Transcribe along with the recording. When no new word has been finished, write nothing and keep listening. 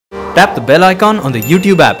Tap the bell icon on the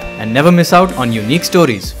YouTube app and never miss out on unique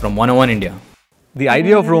stories from 101 India. The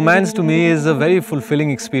idea of romance to me is a very fulfilling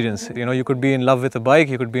experience. You know, you could be in love with a bike,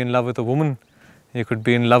 you could be in love with a woman, you could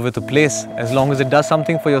be in love with a place. As long as it does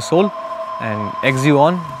something for your soul and eggs you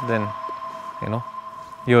on, then, you know,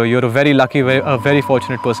 you're a very lucky, a very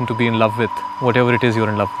fortunate person to be in love with whatever it is you're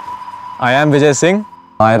in love with. I am Vijay Singh.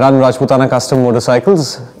 I run Rajputana Customs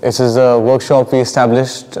motorcycles. It is a workshop we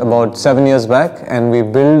established about 7 years back, and we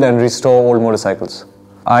build and restore old motorcycles.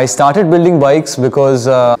 I started building bikes because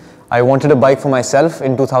I wanted a bike for myself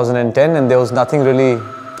in 2010, and there was nothing really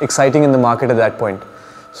exciting in the market at that point.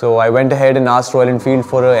 So I went ahead and asked Royal Enfield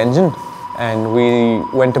for an engine, and we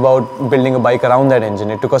went about building a bike around that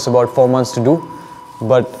engine. It took us about 4 months to do,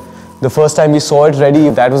 but the first time we saw it ready,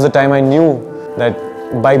 that was the time I knew that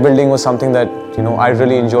bike building was something that, you know, I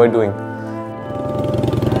really enjoyed doing.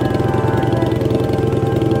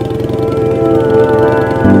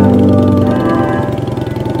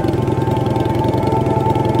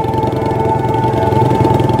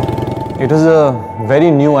 It was a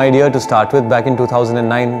very new idea to start with back in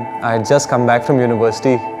 2009. I had just come back from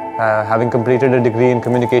university, having completed a degree in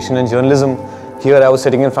communication and journalism. Here I was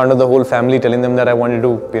sitting in front of the whole family telling them that I wanted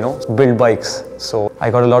to, you know, build bikes. So I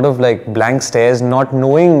got a lot of blank stares, not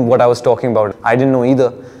knowing what I was talking about. I didn't know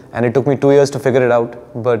either, and it took me 2 years to figure it out.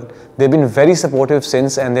 But they've been very supportive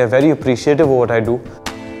since, and they're very appreciative of what I do.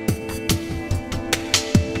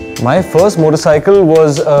 My first motorcycle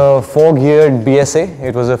was a 4-geared BSA.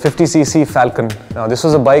 It was a 50cc Falcon. Now this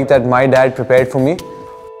was a bike that my dad prepared for me.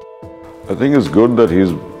 I think it's good that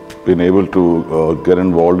he's been able to get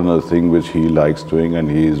involved in a thing which he likes doing, and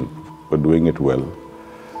he's doing it well.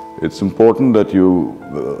 It's important that you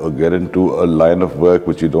get into a line of work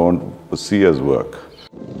which you don't see as work.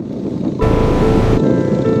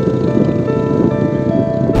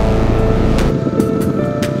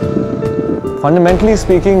 Fundamentally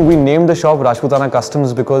speaking, we named the shop Rajputana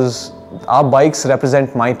Customs because our bikes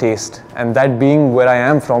represent my taste, and that being where I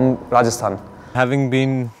am from, Rajasthan. Having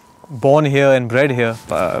been born here and bred here,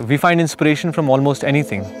 we find inspiration from almost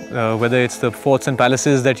anything, whether it's the forts and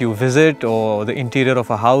palaces that you visit or the interior of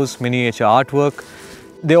a house, miniature artwork.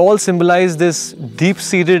 They all symbolize this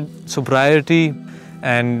deep-seated sobriety,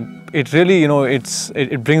 and it really, you know,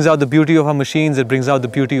 it brings out the beauty of our machines, it brings out the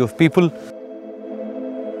beauty of people.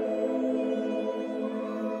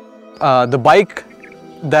 The bike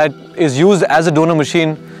that is used as a donor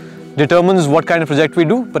machine determines what kind of project we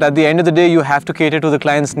do, but at the end of the day you have to cater to the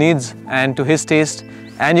client's needs and to his taste,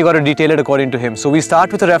 and you got to detail it according to him. So we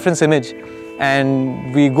start with a reference image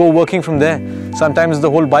and we go working from there. Sometimes the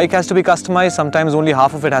whole bike has to be customized, sometimes only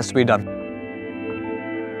half of it has to be done.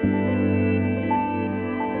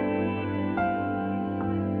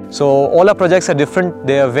 So all our projects are different,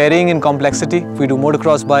 they are varying in complexity. We do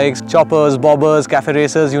motocross bikes, choppers, bobbers, cafe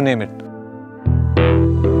racers, you name it.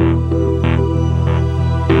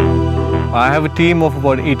 I have a team of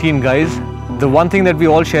about 18 guys. The one thing that we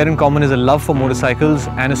all share in common is a love for motorcycles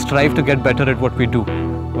and a strive to get better at what we do.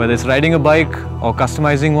 Whether it's riding a bike or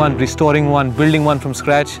customizing one, restoring one, building one from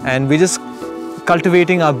scratch, and we're just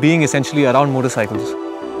cultivating our being essentially around motorcycles.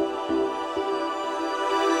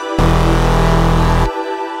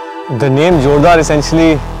 The name Jordaar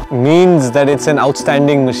essentially means that it's an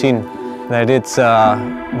outstanding machine, that it's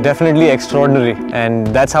definitely extraordinary, and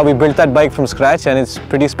that's how we built that bike from scratch, and it's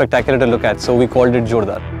pretty spectacular to look at, so we called it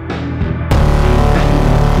Jordaar.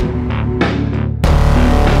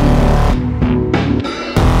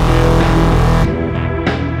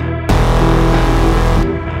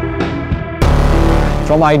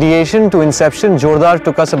 From ideation to inception, Jordaar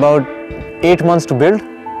took us about 8 months to build,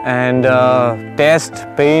 and test,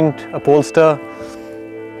 paint, upholster,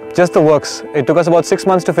 just the works. It took us about 6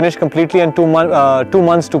 months to finish completely and 2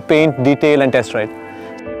 months to paint, detail and test ride.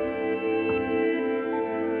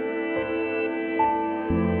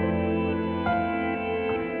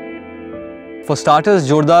 For starters,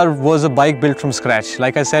 Jordaar was a bike built from scratch.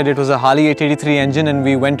 Like I said, it was a Harley 883 engine, and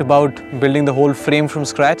we went about building the whole frame from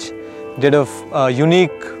scratch. Did a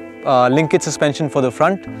unique linkage suspension for the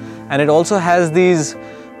front, and it also has these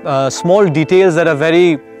small details that are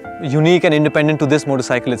very unique and independent to this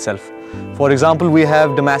motorcycle itself. For example, we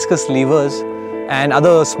have Damascus levers and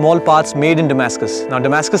other small parts made in Damascus. Now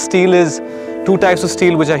Damascus steel is 2 types of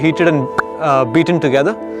steel which are heated and beaten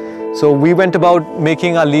together. So we went about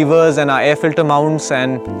making our levers and our air filter mounts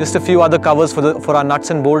and just a few other covers for our nuts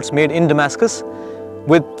and bolts made in Damascus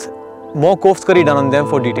with more koftkari done on them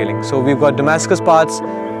for detailing. So we've got Damascus parts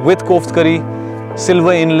with koftkari,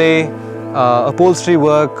 silver inlay, upholstery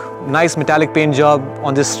work, nice metallic paint job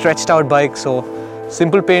on this stretched out bike. So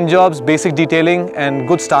Simple paint jobs, basic detailing, and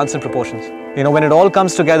good stance and proportions. You know, when it all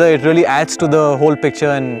comes together, it really adds to the whole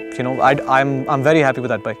picture, and you know, I'm very happy with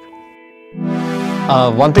that bike.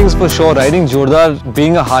 One thing is for sure, riding Jordaar,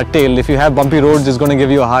 being a hardtail, if you have bumpy roads, it's going to give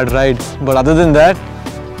you a hard ride. But other than that,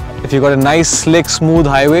 if you've got a nice, slick, smooth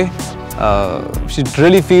highway, it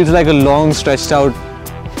really feels like a long, stretched out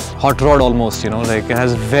hot rod almost, you know, like it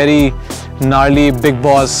has very gnarly, big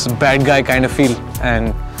boss, bad guy kind of feel.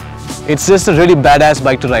 And it's just a really badass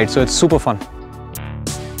bike to ride, so it's super fun.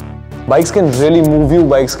 Bikes can really move you,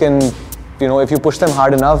 bikes can, you know, if you push them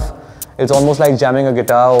hard enough, it's almost like jamming a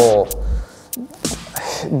guitar or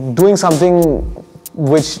doing something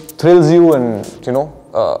which thrills you and, you know,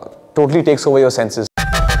 totally takes over your senses.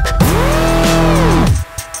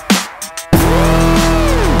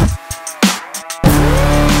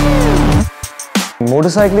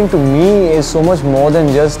 Motorcycling to me is so much more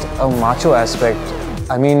than just a macho aspect.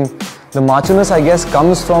 I mean, the macho-ness, I guess,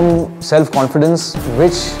 comes from self-confidence,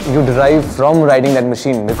 which you derive from riding that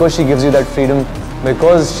machine, because she gives you that freedom,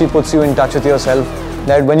 because she puts you in touch with yourself,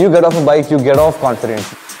 that when you get off a bike, you get off confident.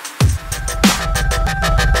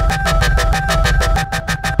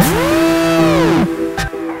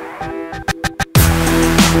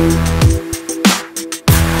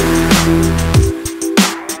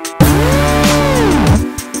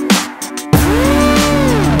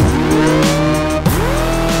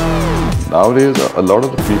 Nowadays, a lot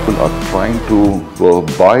of the people are trying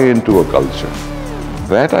to buy into a culture.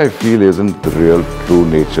 That I feel isn't the real true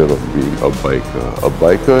nature of being a biker. A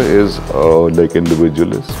biker is like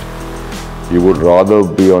individualist. He would rather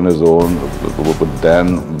be on his own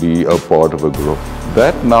than be a part of a group.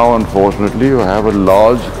 That now, unfortunately, you have a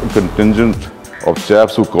large contingent of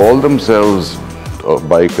chaps who call themselves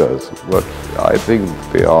bikers, but I think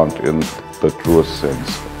they aren't in the truest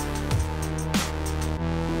sense.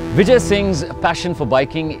 Vijay Singh's passion for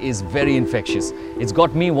biking is very infectious. It's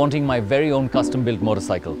got me wanting my very own custom-built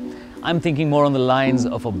motorcycle. I'm thinking more on the lines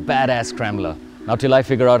of a badass scrambler. Now, till I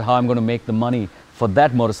figure out how I'm going to make the money for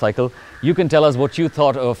that motorcycle, you can tell us what you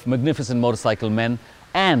thought of Magnificent Motorcycle Men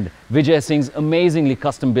and Vijay Singh's amazingly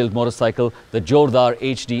custom-built motorcycle, the Jordaar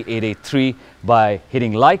HD883, by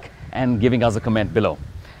hitting like and giving us a comment below.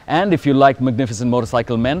 And if you like Magnificent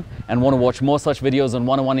Motorcycle Men and want to watch more such videos on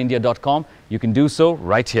 101india.com, you can do so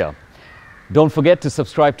right here. Don't forget to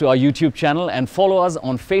subscribe to our YouTube channel and follow us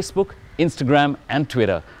on Facebook, Instagram and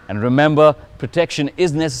Twitter. And remember, protection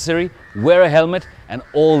is necessary, wear a helmet and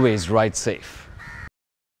always ride safe.